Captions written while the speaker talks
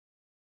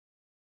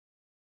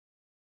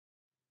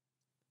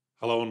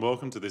Hello and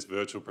welcome to this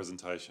virtual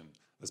presentation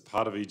as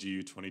part of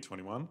EGU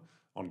 2021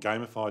 on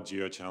Gamified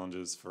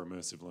geo-challenges for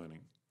immersive learning.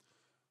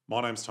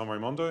 My name's Tom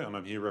Raimondo and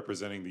I'm here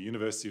representing the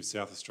University of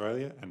South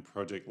Australia and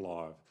Project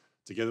Live,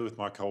 together with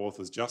my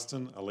co-authors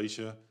Justin,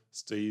 Alicia,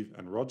 Steve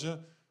and Roger,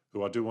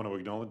 who I do want to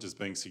acknowledge as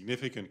being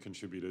significant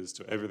contributors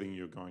to everything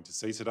you're going to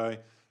see today,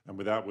 and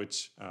without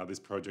which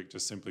this project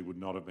just simply would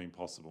not have been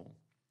possible.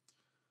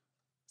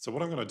 So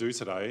what I'm going to do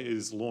today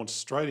is launch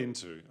straight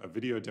into a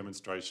video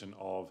demonstration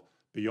of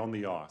Beyond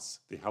the Ice,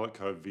 the Hallett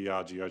Cove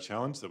VR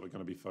geo-challenge that we're going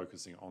to be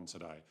focusing on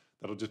today.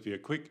 That'll just be a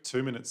quick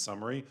 2-minute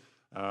summary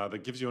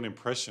that gives you an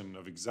impression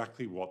of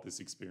exactly what this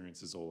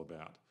experience is all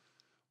about.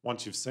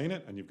 Once you've seen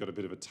it and you've got a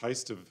bit of a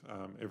taste of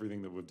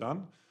everything that we've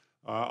done,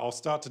 I'll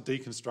start to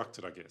deconstruct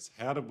it, I guess.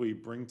 How did we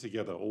bring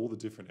together all the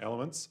different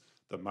elements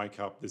that make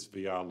up this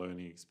VR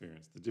learning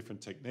experience, the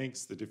different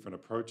techniques, the different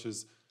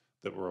approaches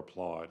that were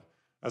applied?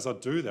 As I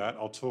do that,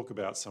 I'll talk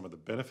about some of the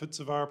benefits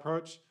of our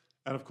approach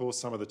and of course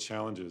some of the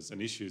challenges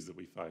and issues that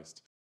we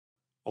faced.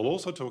 I'll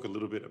also talk a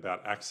little bit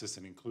about access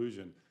and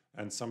inclusion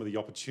and some of the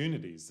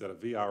opportunities that a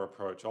VR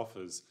approach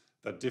offers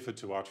that differ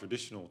to our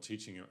traditional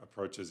teaching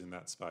approaches in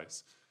that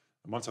space.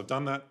 And once I've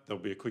done that,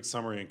 there'll be a quick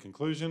summary and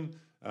conclusion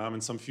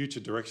and some future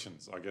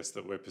directions, I guess,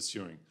 that we're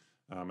pursuing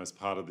as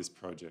part of this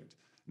project.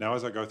 Now,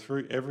 as I go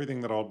through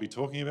everything that I'll be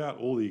talking about,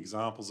 all the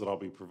examples that I'll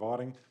be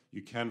providing,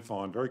 you can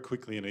find very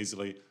quickly and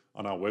easily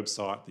on our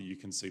website that you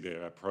can see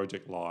there at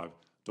projectlive.org.au.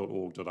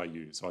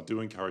 So I do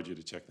encourage you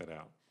to check that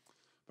out.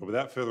 But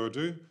without further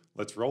ado,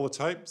 let's roll the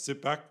tape,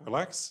 sit back,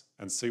 relax,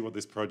 and see what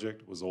this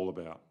project was all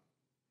about.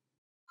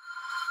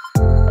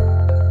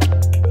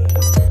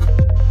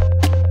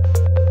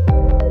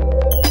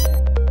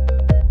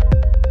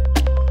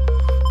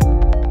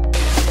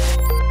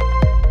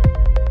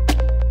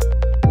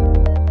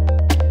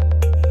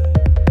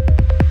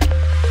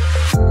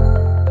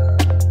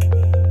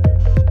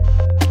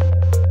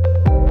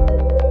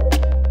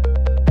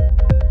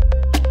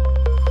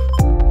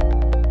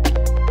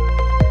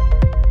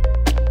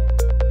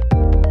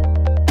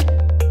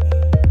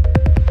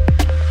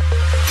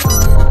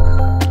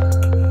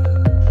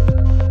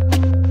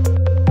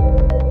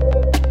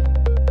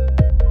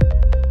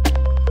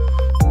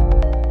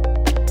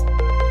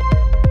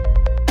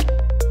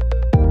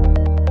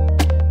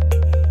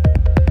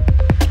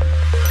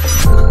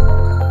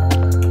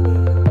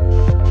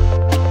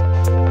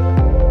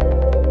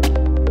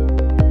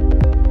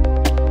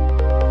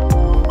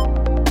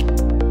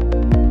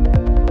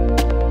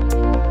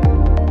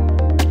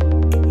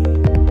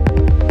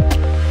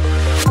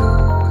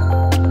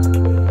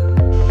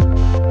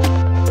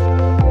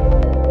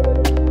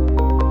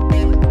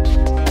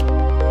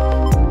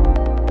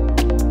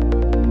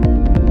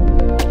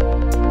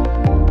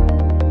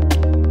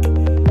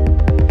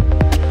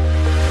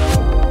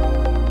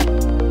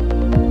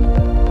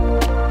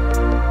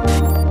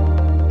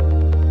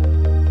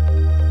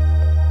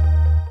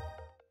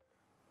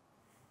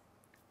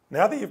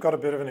 Now that you've got a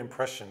bit of an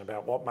impression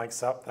about what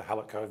makes up the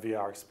Hallett Cove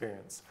VR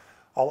experience,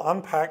 I'll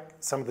unpack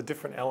some of the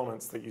different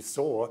elements that you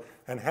saw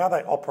and how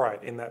they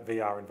operate in that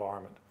VR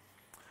environment.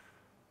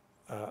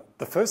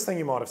 The first thing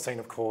you might have seen,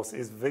 of course,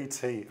 is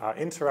VT, our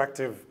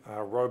interactive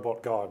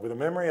robot guide, with a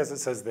memory, as it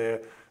says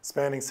there,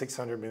 spanning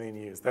 600 million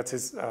years. That's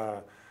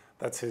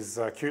his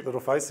cute little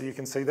face that you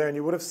can see there, and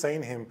you would have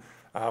seen him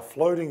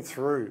floating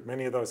through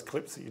many of those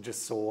clips that you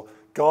just saw,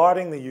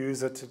 guiding the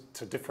user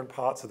to different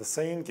parts of the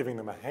scene, giving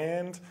them a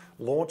hand,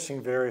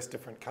 launching various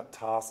different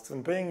tasks,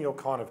 and being your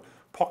kind of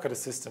pocket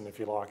assistant, if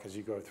you like, as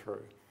you go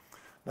through.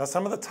 Now,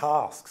 some of the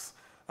tasks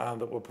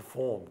that were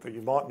performed that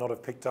you might not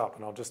have picked up,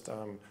 and I'll just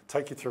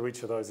take you through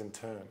each of those in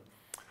turn.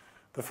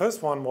 The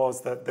first one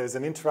was that there's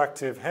an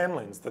interactive hand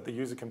lens that the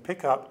user can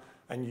pick up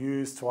and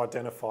use to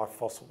identify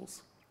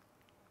fossils.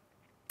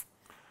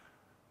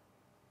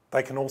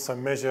 They can also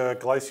measure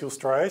glacial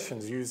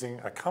striations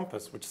using a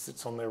compass which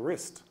sits on their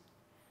wrist.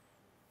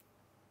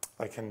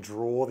 They can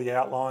draw the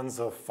outlines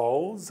of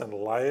folds and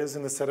layers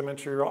in the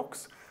sedimentary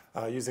rocks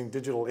using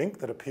digital ink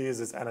that appears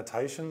as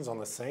annotations on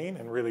the scene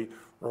and really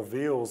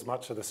reveals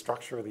much of the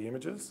structure of the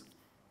images.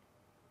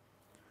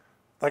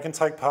 They can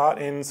take part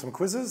in some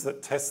quizzes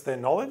that test their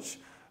knowledge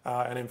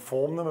and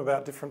inform them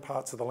about different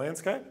parts of the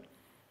landscape.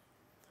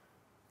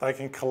 They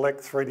can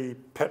collect 3D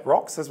pet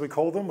rocks, as we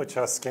call them, which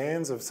are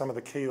scans of some of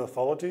the key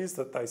lithologies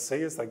that they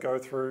see as they go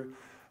through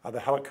the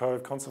Hallett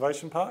Cove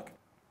Conservation Park.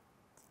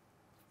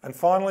 And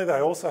finally, they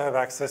also have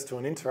access to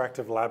an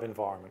interactive lab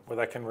environment where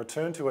they can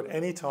return to at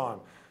any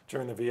time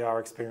during the VR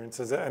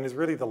experiences, and is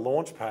really the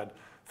launch pad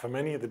for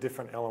many of the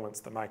different elements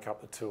that make up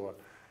the tour.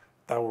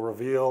 They will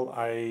reveal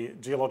a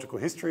geological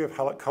history of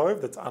Hallett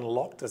Cove that's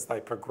unlocked as they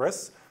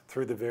progress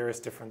through the various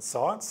different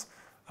sites.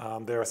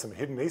 There are some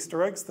hidden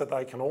Easter eggs that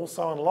they can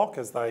also unlock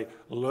as they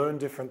learn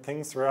different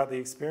things throughout the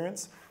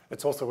experience.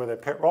 It's also where their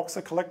pet rocks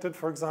are collected,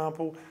 for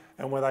example,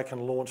 and where they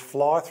can launch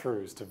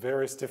fly-throughs to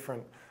various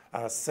different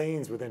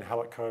scenes within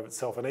Hallett Cove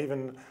itself, and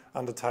even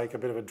undertake a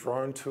bit of a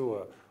drone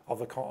tour of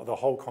the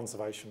whole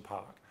conservation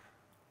park.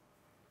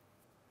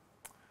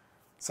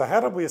 So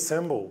how did we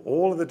assemble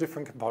all of the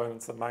different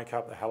components that make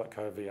up the Hallett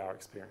Cove VR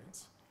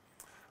experience?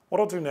 What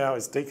I'll do now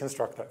is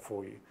deconstruct that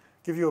for you,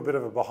 give you a bit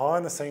of a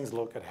behind the scenes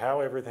look at how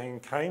everything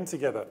came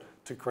together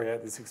to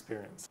create this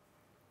experience.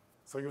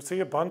 So you'll see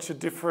a bunch of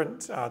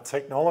different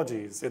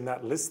technologies in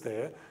that list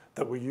there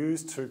that we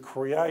use to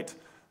create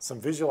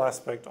some visual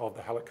aspect of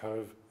the Hallett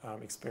Cove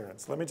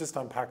experience. Let me just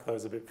unpack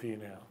those a bit for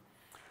you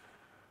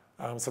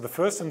now. So the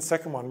first and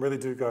second one really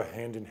do go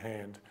hand in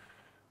hand.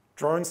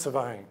 Drone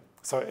surveying.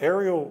 So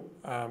aerial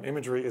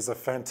imagery is a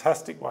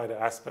fantastic way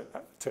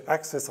to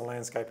access a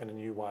landscape in a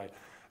new way.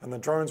 And the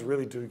drones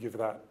really do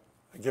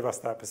give us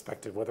that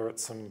perspective, whether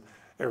it's some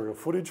aerial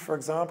footage, for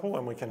example,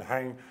 and we can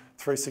hang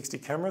 360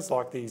 cameras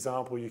like the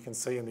example you can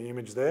see in the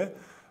image there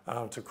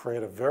to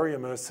create a very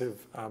immersive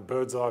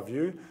bird's eye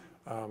view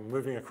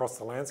moving across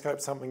the landscape,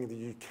 something that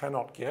you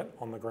cannot get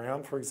on the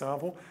ground, for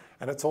example.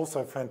 And it's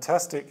also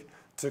fantastic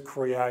to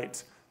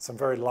create some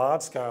very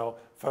large-scale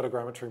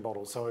photogrammetry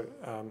models, so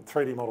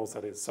 3D models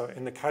that is. So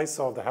in the case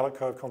of the Hallett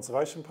Cove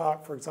Conservation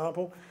Park, for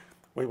example,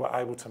 we were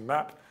able to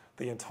map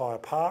the entire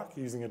park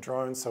using a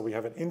drone, so we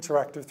have an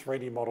interactive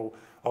 3D model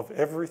of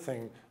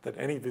everything that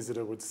any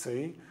visitor would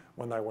see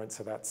when they went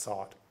to that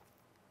site.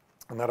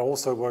 And that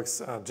also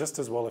works just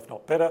as well, if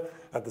not better,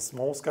 at the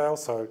small scale,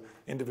 so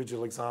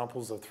individual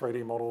examples of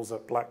 3D models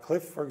at Black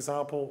Cliff, for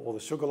example, or the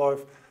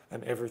Sugarloaf,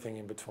 and everything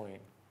in between.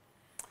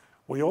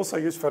 We also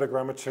use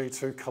photogrammetry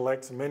to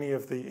collect many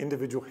of the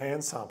individual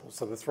hand samples,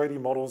 so the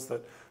 3D models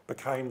that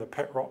became the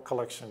pet rock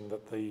collection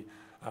that the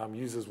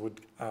users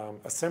would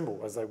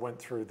assemble as they went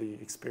through the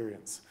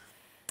experience.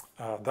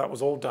 That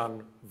was all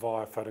done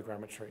via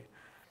photogrammetry.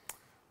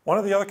 One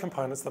of the other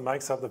components that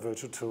makes up the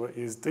virtual tour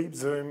is deep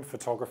zoom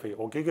photography,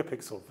 or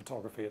gigapixel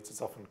photography, as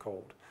it's often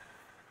called.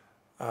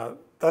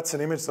 That's an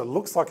image that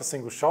looks like a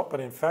single shot, but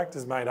in fact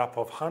is made up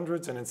of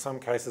hundreds and in some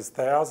cases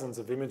thousands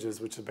of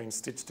images which have been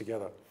stitched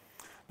together.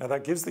 Now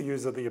that gives the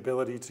user the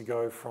ability to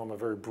go from a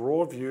very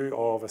broad view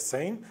of a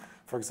scene,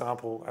 for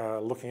example,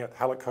 looking at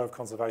Hallett Cove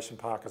Conservation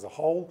Park as a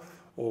whole,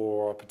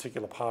 or a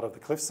particular part of the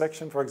cliff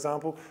section, for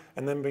example,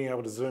 and then being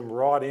able to zoom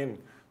right in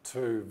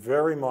to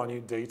very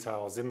minute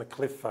details in the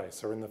cliff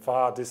face or in the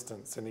far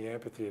distance in the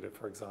amphitheatre,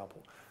 for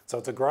example. So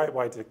it's a great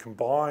way to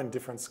combine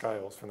different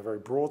scales from the very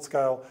broad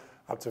scale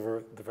up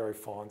to the very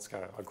fine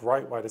scale. A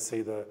great way to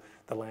see the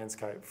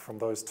landscape from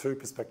those two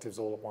perspectives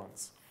all at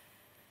once.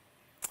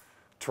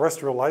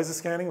 Terrestrial laser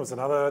scanning was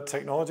another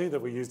technology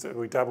that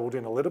we dabbled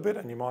in a little bit,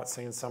 and you might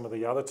see in some of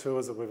the other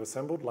tours that we've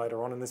assembled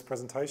later on in this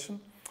presentation.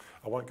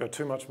 I won't go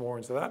too much more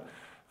into that.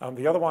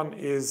 The other one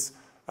is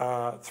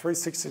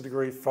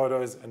 360-degree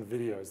photos and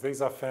videos. These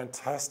are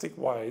fantastic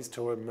ways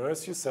to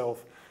immerse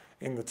yourself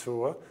in the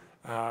tour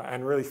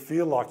and really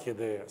feel like you're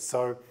there.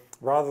 So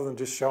rather than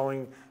just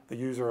showing the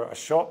user a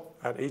shot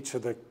at each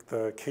of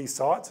the key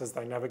sites as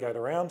they navigate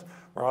around,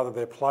 rather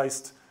they're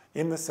placed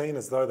in the scene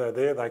as though they're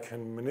there. They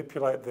can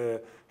manipulate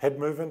their head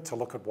movement to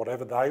look at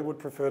whatever they would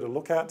prefer to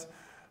look at.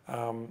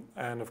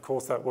 And of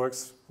course that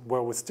works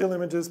well with still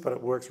images, but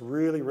it works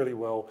really, really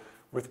well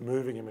with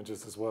moving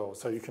images as well.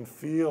 So you can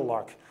feel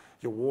like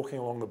you're walking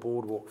along the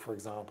boardwalk, for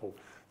example.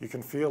 You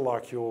can feel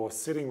like you're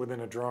sitting within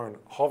a drone,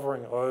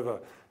 hovering over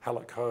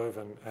Hallett Cove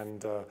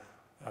and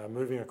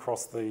moving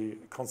across the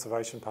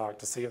conservation park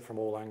to see it from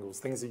all angles,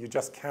 things that you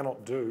just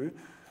cannot do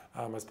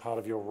as part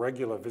of your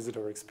regular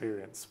visitor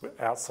experience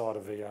outside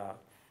of VR.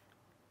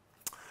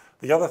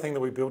 The other thing that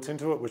we built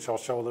into it, which I'll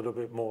show a little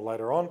bit more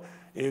later on,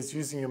 is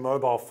using your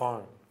mobile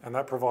phone. And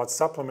that provides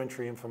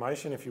supplementary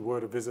information if you were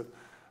to visit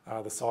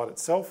the site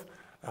itself,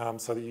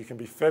 so that you can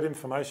be fed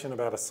information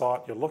about a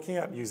site you're looking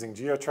at using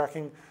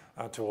geo-tracking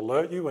to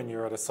alert you when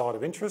you're at a site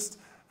of interest,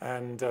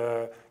 and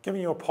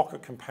giving you a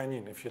pocket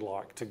companion, if you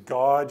like, to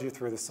guide you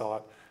through the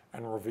site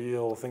and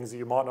reveal things that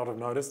you might not have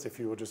noticed if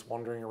you were just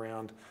wandering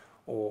around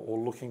or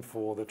looking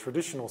for the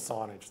traditional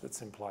signage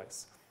that's in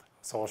place.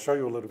 So I'll show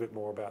you a little bit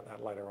more about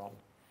that later on.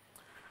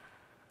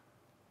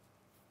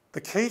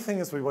 The key thing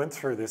as we went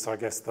through this, I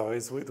guess, though,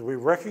 is we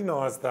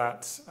recognise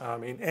that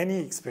in any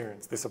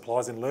experience, this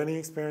applies in learning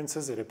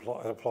experiences, it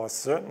applies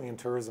certainly in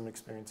tourism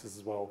experiences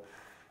as well,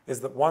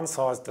 is that one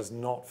size does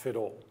not fit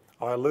all.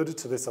 I alluded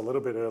to this a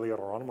little bit earlier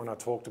on when I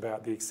talked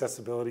about the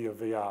accessibility of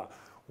VR.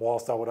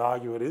 Whilst I would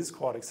argue it is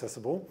quite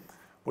accessible,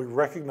 we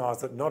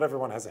recognise that not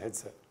everyone has a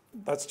headset.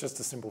 That's just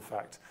a simple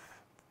fact.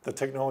 The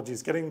technology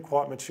is getting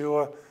quite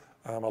mature.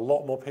 A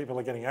lot more people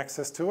are getting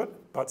access to it,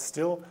 but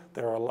still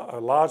there are a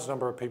large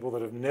number of people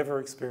that have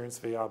never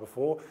experienced VR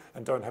before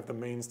and don't have the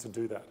means to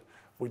do that.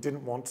 We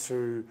didn't want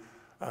to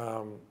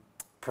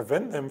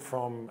prevent them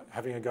from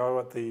having a go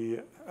at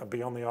the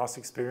Beyond the Ice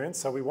experience,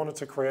 so we wanted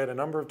to create a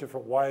number of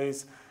different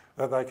ways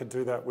that they could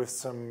do that with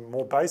some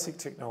more basic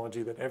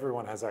technology that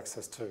everyone has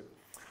access to.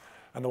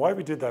 And the way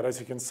we did that, as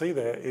you can see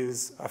there,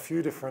 is a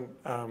few different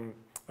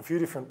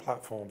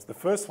platforms. The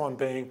first one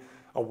being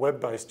a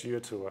web-based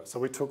geotour. So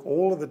we took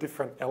all of the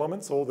different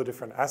elements, all the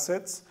different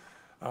assets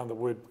that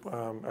we'd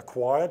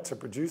acquired to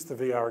produce the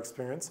VR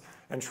experience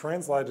and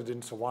translated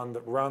into one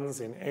that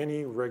runs in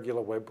any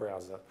regular web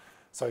browser.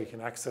 So you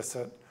can access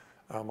it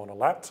on a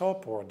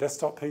laptop or a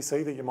desktop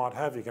PC that you might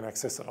have. You can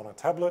access it on a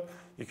tablet.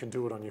 You can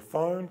do it on your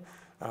phone.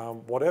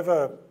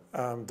 Whatever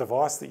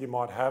device that you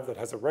might have that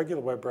has a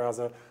regular web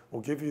browser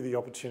will give you the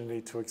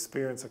opportunity to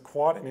experience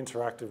quite an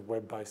interactive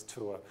web-based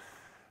tour.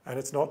 And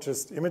it's not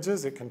just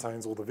images, it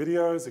contains all the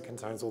videos, it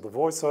contains all the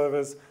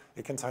voiceovers,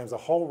 it contains a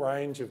whole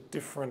range of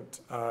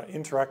different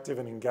interactive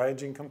and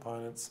engaging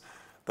components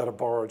that are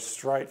borrowed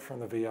straight from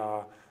the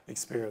VR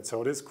experience.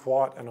 So it is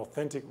quite an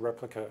authentic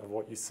replica of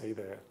what you see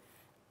there.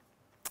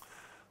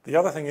 The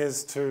other thing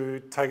is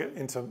to take it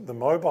into the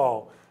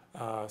mobile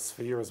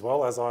sphere as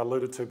well, as I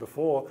alluded to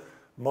before,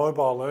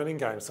 mobile learning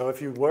games. So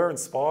if you were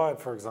inspired,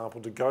 for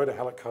example, to go to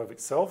Hallett Cove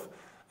itself,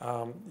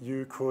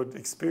 you could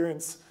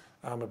experience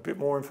a bit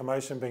more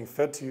information being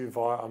fed to you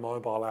via a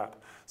mobile app.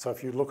 So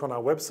if you look on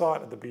our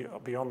website at the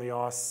Beyond the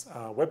Ice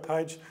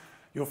webpage,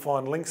 you'll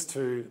find links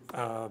to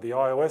the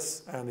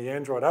iOS and the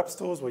Android app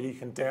stores where you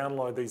can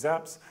download these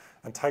apps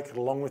and take it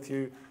along with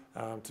you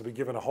to be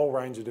given a whole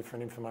range of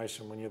different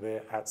information when you're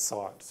there at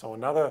site. So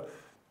another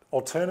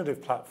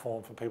alternative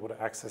platform for people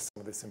to access some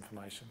of this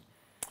information.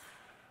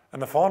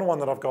 And the final one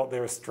that I've got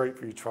there is Street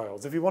View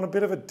Trails. If you want a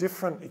bit of a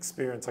different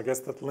experience, I guess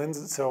that lends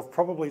itself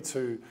probably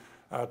to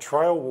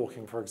trail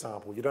walking, for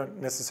example. You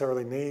don't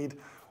necessarily need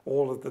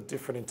all of the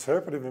different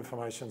interpretive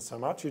information so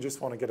much. You just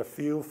want to get a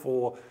feel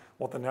for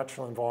what the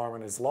natural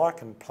environment is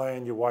like and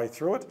plan your way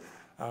through it.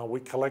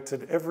 We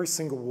collected every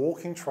single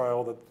walking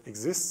trail that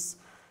exists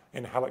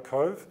in Hallett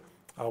Cove.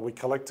 We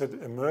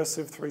collected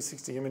immersive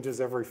 360 images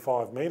every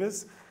 5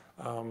 metres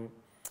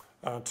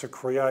to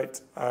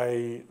create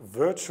a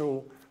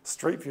virtual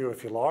street view,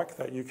 if you like,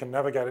 that you can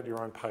navigate at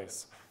your own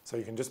pace. So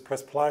you can just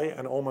press play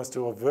and almost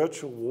do a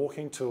virtual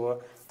walking tour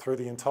through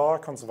the entire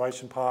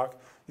conservation park.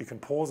 You can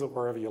pause it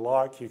wherever you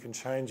like. You can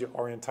change your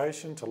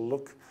orientation to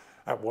look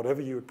at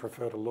whatever you would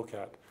prefer to look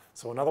at.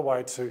 So another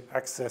way to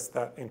access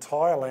that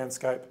entire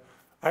landscape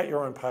at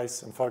your own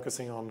pace and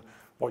focusing on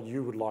what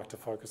you would like to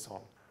focus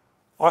on.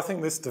 I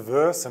think this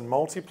diverse and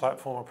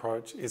multi-platform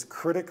approach is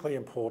critically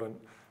important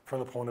from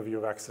the point of view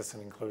of access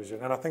and inclusion.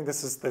 And I think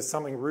there's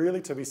something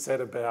really to be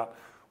said about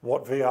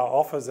what VR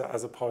offers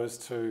as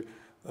opposed to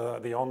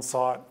the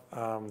on-site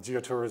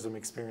geotourism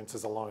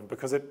experiences alone,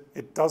 because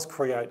it does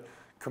create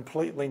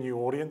completely new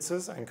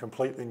audiences and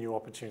completely new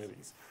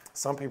opportunities.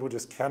 Some people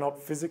just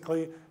cannot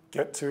physically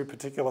get to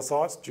particular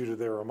sites due to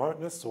their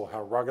remoteness or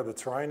how rugged the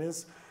terrain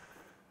is.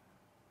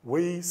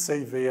 We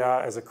see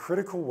VR as a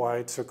critical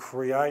way to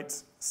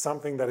create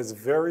something that is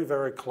very,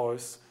 very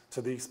close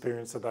to the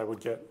experience that they would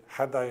get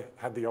had they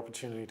had the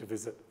opportunity to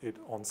visit it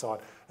on site.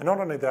 And not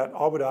only that,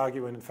 I would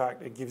argue, in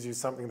fact, it gives you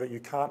something that you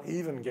can't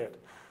even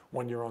get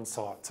when you're on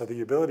site. So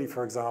the ability,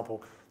 for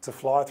example, to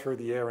fly through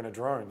the air in a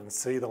drone and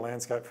see the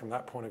landscape from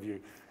that point of view.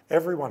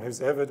 Everyone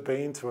who's ever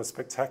been to a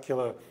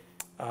spectacular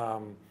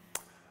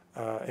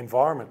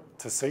environment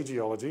to see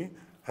geology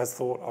has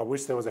thought, I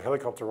wish there was a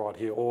helicopter ride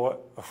here, or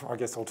I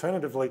guess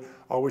alternatively,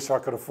 I wish I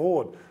could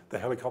afford the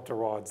helicopter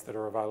rides that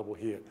are available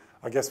here.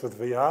 I guess with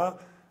VR,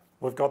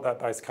 we've got that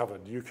base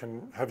covered. You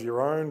can have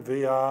your own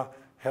VR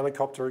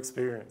helicopter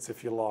experience,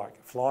 if you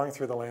like, flying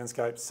through the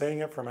landscape, seeing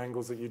it from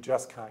angles that you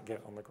just can't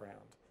get on the ground.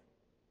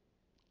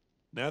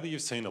 Now that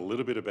you've seen a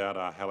little bit about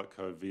our Hallett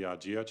Cove VR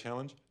Geo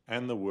Challenge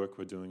and the work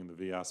we're doing in the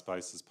VR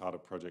space as part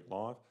of Project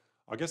Live,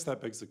 I guess that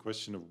begs the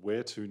question of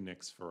where to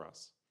next for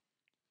us.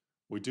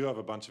 We do have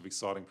a bunch of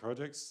exciting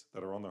projects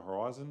that are on the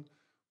horizon.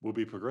 We'll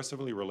be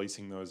progressively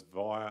releasing those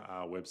via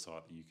our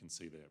website that you can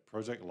see there,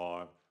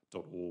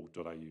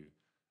 projectlive.org.au.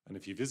 And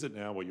if you visit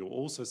now, what you'll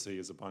also see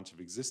is a bunch of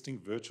existing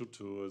virtual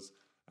tours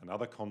and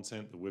other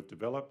content that we've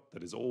developed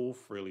that is all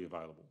freely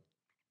available.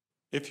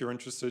 If you're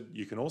interested,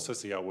 you can also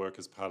see our work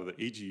as part of the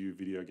EGU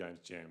Video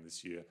Games Jam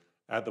this year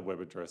at the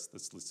web address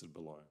that's listed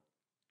below.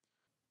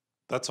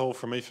 That's all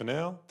from me for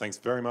now. Thanks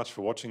very much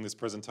for watching this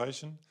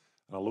presentation,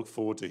 and I look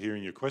forward to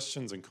hearing your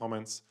questions and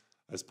comments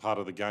as part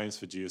of the Games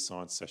for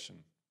Geoscience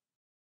session.